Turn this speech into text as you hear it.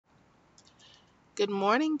Good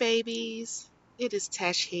morning, babies. It is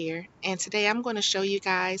Tesh here, and today I'm going to show you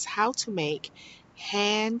guys how to make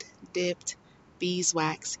hand-dipped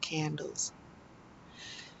beeswax candles.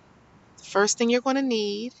 The first thing you're going to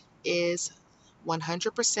need is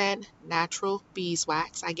 100% natural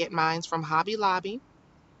beeswax. I get mine from Hobby Lobby.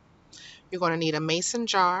 You're going to need a mason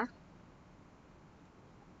jar.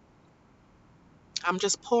 I'm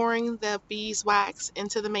just pouring the beeswax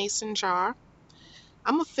into the mason jar.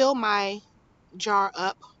 I'm going to fill my jar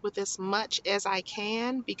up with as much as I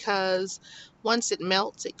can because once it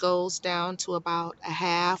melts, it goes down to about a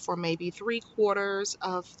half or maybe 3/4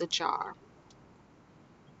 of the jar.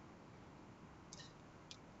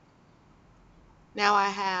 Now I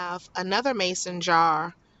have another mason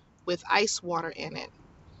jar with ice water in it.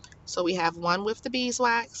 So we have one with the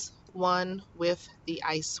beeswax, one with the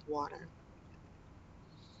ice water.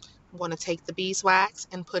 I'm going to take the beeswax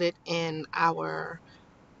and put it in our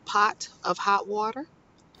pot of hot water.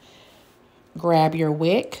 Grab your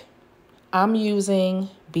wick. I'm using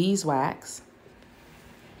beeswax.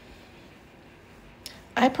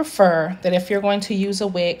 I prefer that if you're going to use a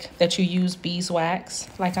wick that you use beeswax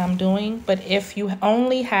like I'm doing, but if you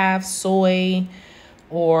only have soy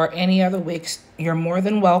or any other wicks, you're more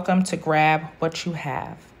than welcome to grab what you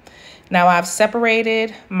have. Now I've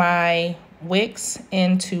separated my wicks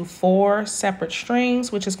into 4 separate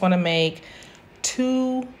strings, which is going to make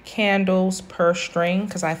 2 candles per string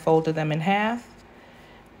because I folded them in half.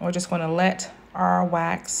 We're just going to let our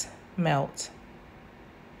wax melt.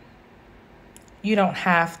 You don't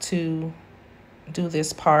have to do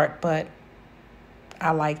this part, but I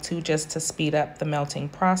like to just to speed up the melting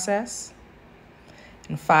process.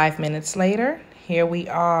 And 5 minutes later, here we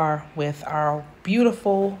are with our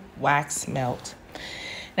beautiful wax melt.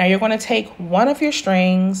 Now you're going to take one of your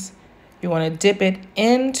strings, you're going to dip it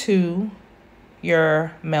into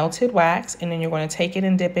your melted wax, and then you're going to take it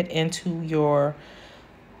and dip it into your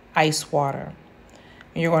ice water.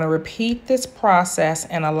 And you're going to repeat this process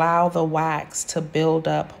and allow the wax to build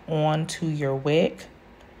up onto your wick.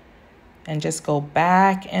 And just go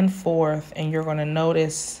back and forth, and you're going to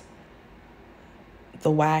notice the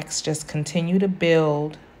wax just continue to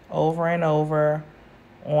build over and over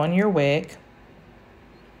on your wick.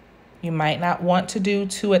 You might not want to do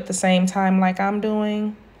 2 at the same time like I'm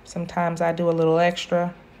doing. Sometimes I do a little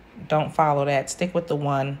extra. Don't follow that. Stick with the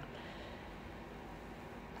one.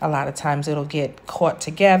 A lot of times it'll get caught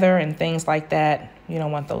together and things like that. You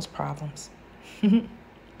don't want those problems. It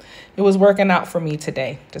was working out for me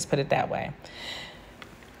today, just put it that way.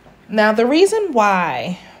 Now, the reason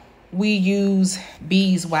why we use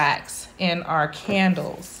beeswax in our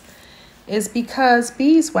candles is because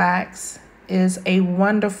beeswax is a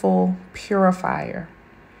wonderful purifier.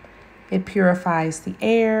 It purifies the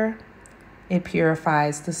air, it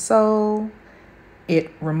purifies the soul,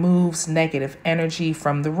 it removes negative energy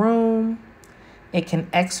from the room, it can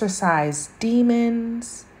exorcise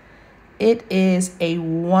demons. It is a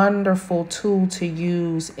wonderful tool to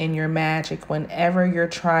use in your magic whenever you're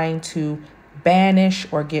trying to banish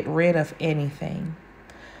or get rid of anything.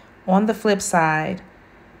 On the flip side,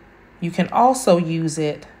 you can also use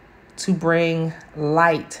it to bring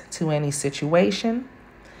light to any situation.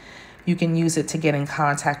 You can use it to get in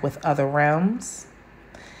contact with other realms.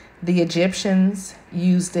 The Egyptians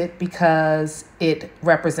used it because it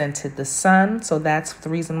represented the sun. So that's the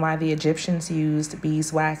reason why the Egyptians used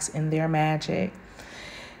beeswax in their magic.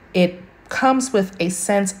 It comes with a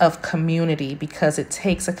sense of community because it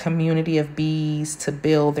takes a community of bees to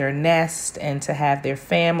build their nest and to have their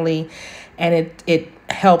family. And it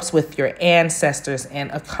helps with your ancestors and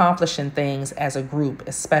accomplishing things as a group,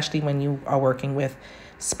 especially when you are working with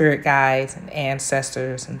spirit guides and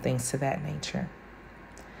ancestors and things to that nature.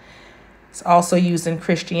 It's also used in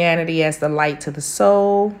Christianity as the light to the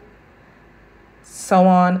soul, so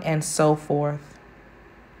on and so forth.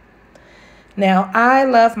 Now, I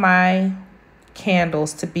love my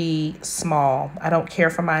candles to be small. I don't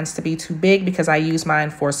care for mine to be too big because I use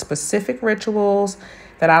mine for specific rituals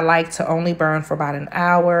that I like to only burn for about an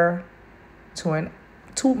hour to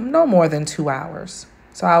no more than 2 hours.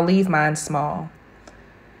 So I'll leave mine small.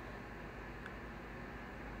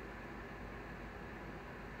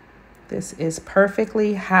 This is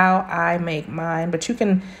perfectly how I make mine, but you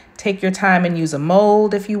can take your time and use a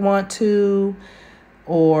mold if you want to,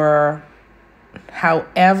 or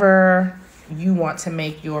however you want to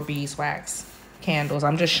make your beeswax candles.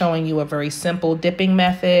 I'm just showing you a very simple dipping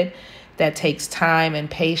method that takes time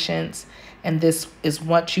and patience, and this is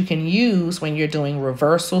what you can use when you're doing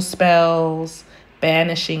reversal spells,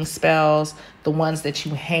 banishing spells, the ones that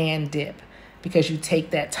you hand dip. because you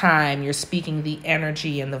take that time, you're speaking the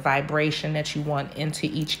energy and the vibration that you want into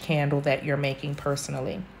each candle that you're making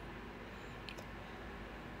personally.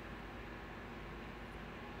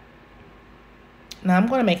 Now I'm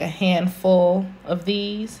going to make a handful of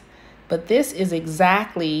these, but this is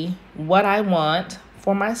exactly what I want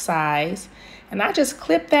for my size. And I just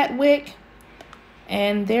clip that wick,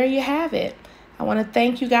 and there you have it. I want to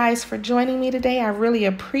thank you guys for joining me today. I really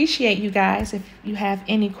appreciate you guys. If you have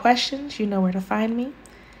any questions, you know where to find me.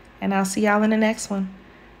 And I'll see y'all in the next one.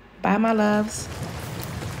 Bye, my loves.